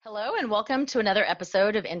and welcome to another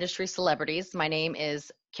episode of Industry Celebrities. My name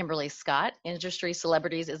is Kimberly Scott. Industry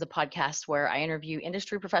Celebrities is a podcast where I interview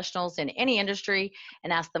industry professionals in any industry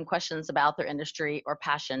and ask them questions about their industry or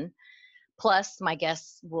passion. Plus, my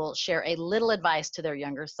guests will share a little advice to their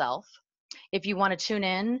younger self. If you want to tune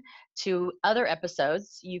in to other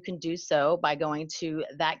episodes, you can do so by going to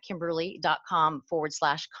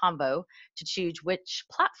thatkimberly.com/convo to choose which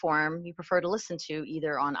platform you prefer to listen to,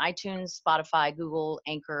 either on iTunes, Spotify, Google,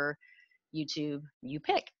 Anchor, YouTube, you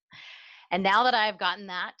pick. And now that I've gotten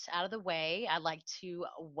that out of the way, I'd like to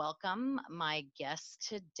welcome my guest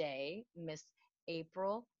today, Miss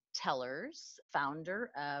April Tellers,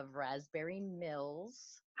 founder of Raspberry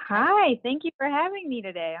Mills. Hi, thank you for having me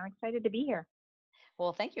today. I'm excited to be here.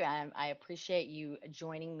 Well, thank you. I appreciate you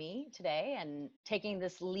joining me today and taking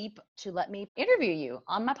this leap to let me interview you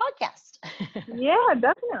on my podcast. Yeah,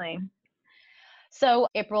 definitely. So,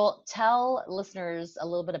 April, tell listeners a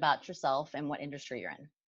little bit about yourself and what industry you're in.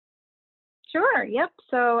 Sure. Yep.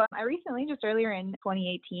 So I recently, just earlier in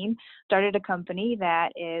 2018, started a company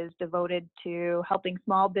that is devoted to helping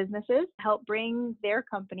small businesses help bring their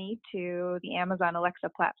company to the Amazon Alexa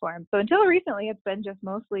platform. So until recently, it's been just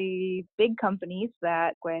mostly big companies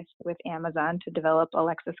that with Amazon to develop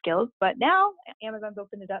Alexa skills. But now Amazon's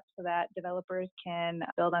opened it up so that developers can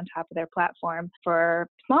build on top of their platform for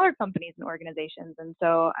smaller companies and organizations. And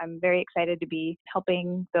so I'm very excited to be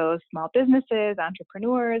helping those small businesses,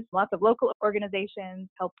 entrepreneurs, lots of local organizations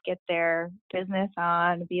help get their business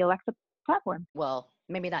on the Alexa platform. Well,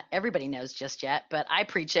 maybe not everybody knows just yet, but I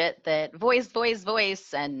preach it that voice,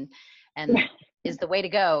 and is the way to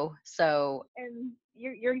go. So, and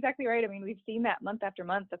you're exactly right. I mean, we've seen that month after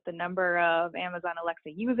month that the number of Amazon Alexa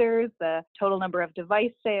users, the total number of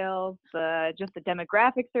device sales, just the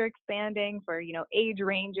demographics are expanding for, age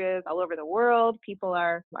ranges all over the world. People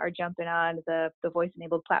are jumping on the voice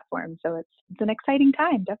enabled platform. So it's an exciting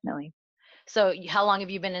time, definitely. So how long have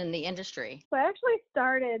you been in the industry? So I actually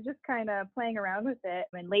started just kind of playing around with it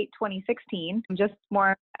in late 2016, just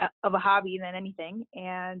more of a hobby than anything.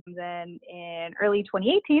 And then in early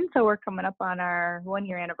 2018, so we're coming up on our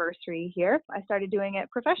 1-year anniversary here, I started doing it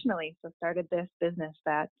professionally. So started this business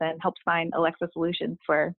that then helps find Alexa solutions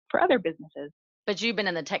for other businesses. But you've been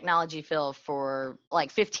in the technology field for like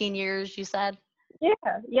 15 years, you said? Yeah,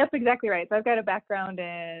 yep, exactly right. So I've got a background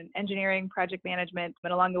in engineering, project management,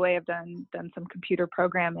 and along the way I've done some computer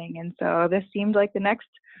programming. And so this seemed like the next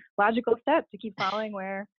logical step to keep following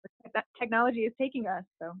where that technology is taking us.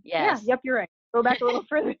 So yes. Yeah, yep, you're right. Go back a little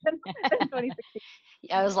further than 2016.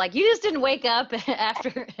 I was like, you just didn't wake up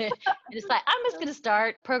after and decide, I'm just going to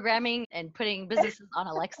start programming and putting businesses on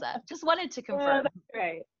Alexa. Just wanted to confirm. That's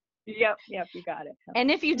right. Yep, you got it. Yep.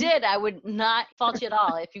 And if you did, I would not fault you at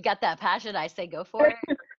all. If you got that passion, I say go for it.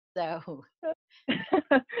 So.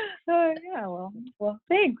 Yeah, well,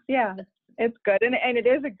 thanks. Yeah, it's good, and it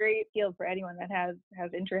is a great field for anyone that has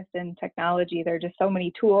interest in technology. There are just so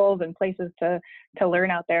many tools and places to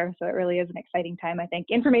learn out there. So it really is an exciting time. I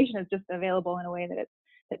think information is just available in a way that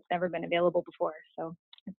it's never been available before. So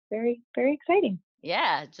it's very, very exciting.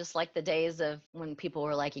 Yeah, just like the days of when people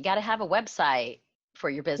were like, you got to have a website for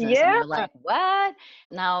your business. Yeah. And you're like, what?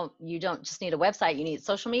 Now you don't just need a website, you need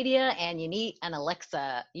social media and you need an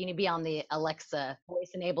Alexa. You need to be on the Alexa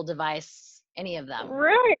voice enabled device, any of them.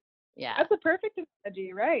 Right. Yeah. That's a perfect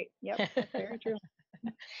analogy, right? Yep. That's very true.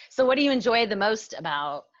 So what do you enjoy the most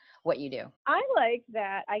about what you do? I like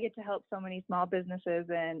that I get to help so many small businesses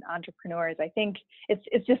and entrepreneurs. I think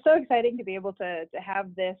it's just so exciting to be able to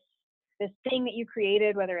have this thing that you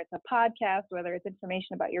created, whether it's a podcast, whether it's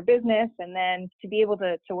information about your business, and then to be able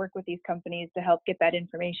to work with these companies to help get that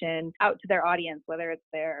information out to their audience, whether it's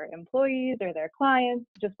their employees or their clients.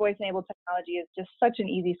 Just voice-enabled technology is just such an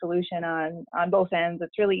easy solution on both ends.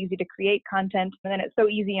 It's really easy to create content, and then it's so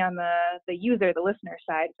easy on the user, the listener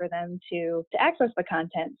side for them to access the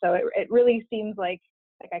content. So it really seems like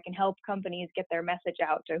I can help companies get their message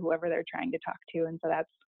out to whoever they're trying to talk to. And so that's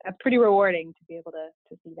pretty rewarding to be able to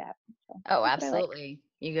see that. So oh, absolutely. Like.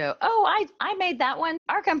 You go, oh, I made that one.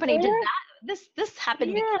 Our company did that. This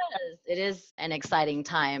happened because it is an exciting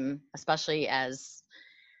time, especially as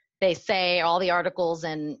they say all the articles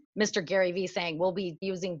and Mr. Gary Vee saying we'll be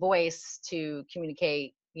using voice to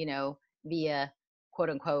communicate, via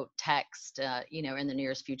quote unquote text, in the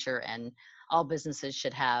nearest future. And all businesses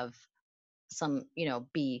should have some,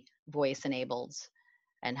 be voice enabled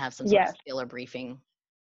and have some sort of skill or briefing.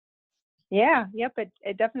 Yeah, yep,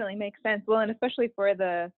 it definitely makes sense. Well, and especially for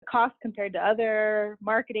the cost compared to other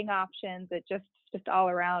marketing options, it just just all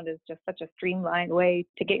around is just such a streamlined way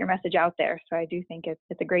to get your message out there. So I do think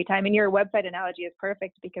it's a great time. And your website analogy is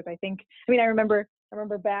perfect because I remember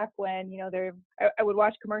back when, I would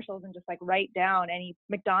watch commercials and just like write down any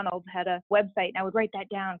McDonald's had a website, and I would write that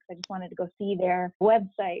down because I just wanted to go see their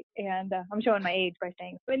website. And I'm showing my age by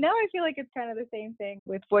saying, but now I feel like it's kind of the same thing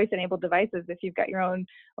with voice enabled devices. If you've got your own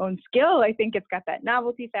skill, I think it's got that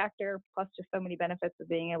novelty factor plus just so many benefits of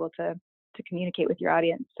being able to communicate with your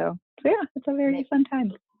audience. So yeah, it's a very fun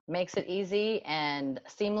time. Makes it easy and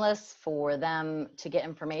seamless for them to get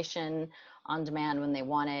information on demand when they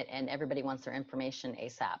want it, and everybody wants their information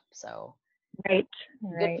ASAP. So right.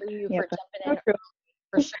 Good for you for jumping in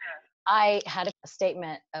for sure. I had a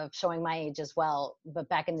statement of showing my age as well, but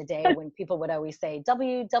back in the day when people would always say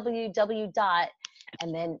www dot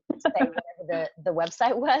and then say whatever the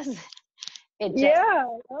website was, it just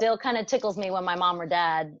still kind of tickles me when my mom or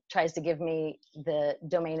dad tries to give me the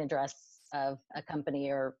domain address of a company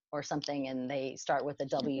or something, and they start with a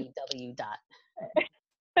www dot.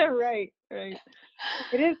 Right. It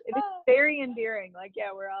is very endearing. Like,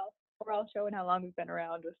 yeah, we're all showing how long we've been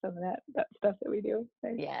around with some of that stuff that we do.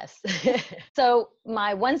 Right? Yes. So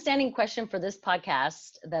my one standing question for this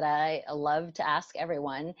podcast that I love to ask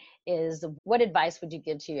everyone is, what advice would you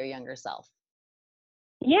give to your younger self?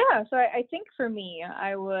 Yeah, so I think for me,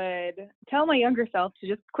 I would tell my younger self to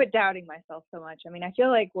just quit doubting myself so much. I mean, I feel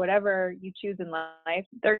like whatever you choose in life,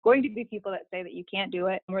 there are going to be people that say that you can't do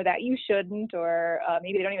it or that you shouldn't, or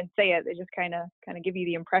maybe they don't even say it. They just kind of give you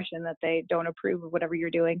the impression that they don't approve of whatever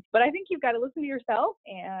you're doing. But I think you've got to listen to yourself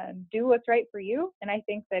and do what's right for you. And I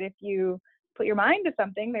think that if you put your mind to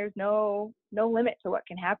something, there's no limit to what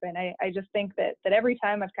can happen. I just think that every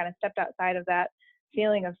time I've kind of stepped outside of that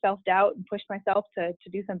feeling of self-doubt and pushed myself to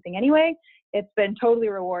do something anyway, it's been totally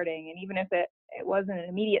rewarding. And even if it wasn't an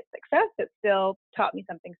immediate success, it still taught me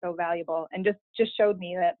something so valuable and just showed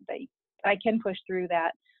me that I can push through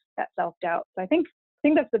that self-doubt. So I think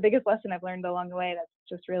that's the biggest lesson I've learned along the way. That's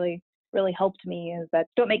just really, really helped me, is that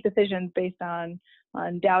don't make decisions based on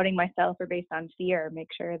doubting myself or based on fear.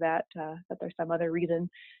 Make sure that there's some other reason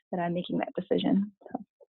that I'm making that decision. So.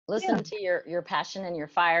 Listen to your passion and your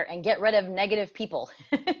fire, and get rid of negative people.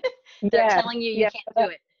 They're telling you can't do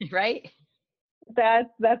it, right?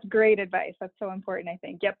 That's great advice. That's so important, I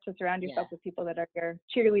think. Yep, to surround yourself with people that are your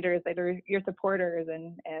cheerleaders, that are your supporters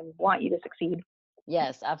and want you to succeed.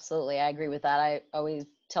 Yes, absolutely. I agree with that. I always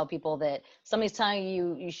tell people that somebody's telling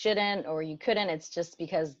you shouldn't or you couldn't, it's just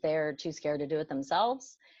because they're too scared to do it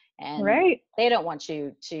themselves. And they don't want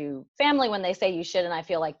you to, family, when they say you shouldn't, I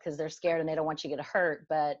feel like because they're scared and they don't want you to get hurt.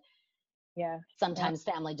 But sometimes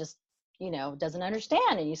family just, doesn't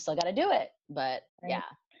understand, and you still got to do it. But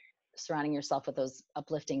surrounding yourself with those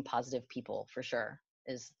uplifting, positive people for sure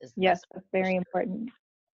is that's very important.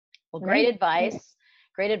 Well, great advice.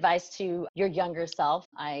 Great advice to your younger self.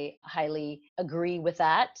 I highly agree with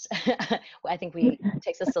that. I think it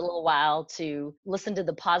takes us a little while to listen to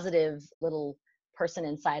the positive little person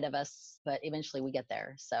inside of us, but eventually we get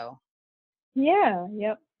there. So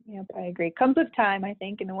Yep, I agree. Comes with time, I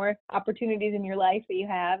think, and the more opportunities in your life that you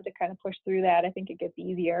have to kind of push through that, I think it gets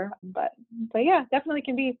easier. But yeah, definitely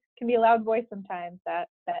can be a loud voice sometimes, that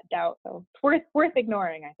doubt. So it's worth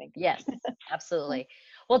ignoring, I think. Yes, absolutely.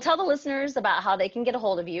 Well, tell the listeners about how they can get a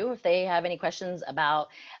hold of you if they have any questions about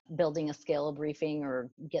building a scale briefing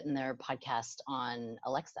or getting their podcast on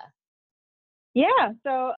Alexa. Yeah,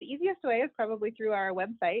 so the easiest way is probably through our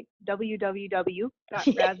website,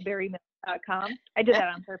 www.raspberrymills.com. I did that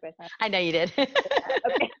on purpose. I know you did.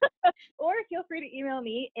 Okay. Or feel free to email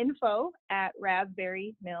me,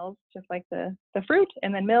 info@raspberrymills, just like the fruit,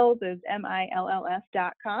 and then Mills is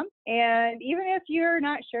MILLS.com. And even if you're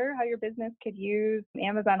not sure how your business could use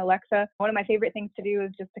Amazon Alexa, one of my favorite things to do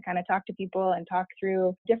is just to kind of talk to people and talk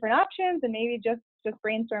through different options and maybe just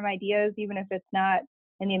brainstorm ideas, even if it's not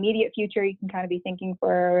in the immediate future. You can kind of be thinking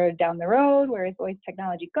for down the road, where is voice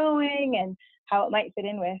technology going and how it might fit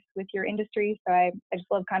in with your industry. So I just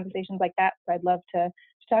love conversations like that. So I'd love to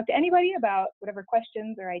talk to anybody about whatever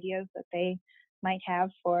questions or ideas that they might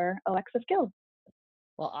have for Alexa skills.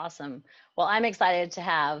 Well, awesome. Well, I'm excited to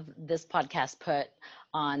have this podcast put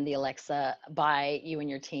on the Alexa by you and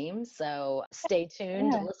your team. So stay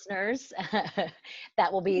tuned, listeners.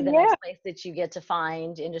 That will be the next place that you get to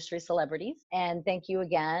find industry celebrities. And thank you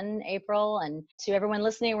again, April. And to everyone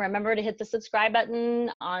listening, remember to hit the subscribe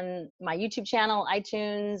button on my YouTube channel,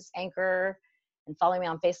 iTunes, Anchor, and follow me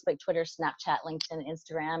on Facebook, Twitter, Snapchat, LinkedIn,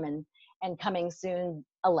 Instagram, and coming soon,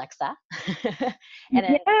 Alexa.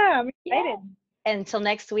 And I'm excited. Until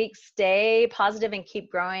next week, stay positive and keep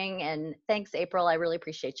growing. And thanks, April. I really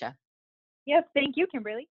appreciate you. Yes, thank you, Kimberly.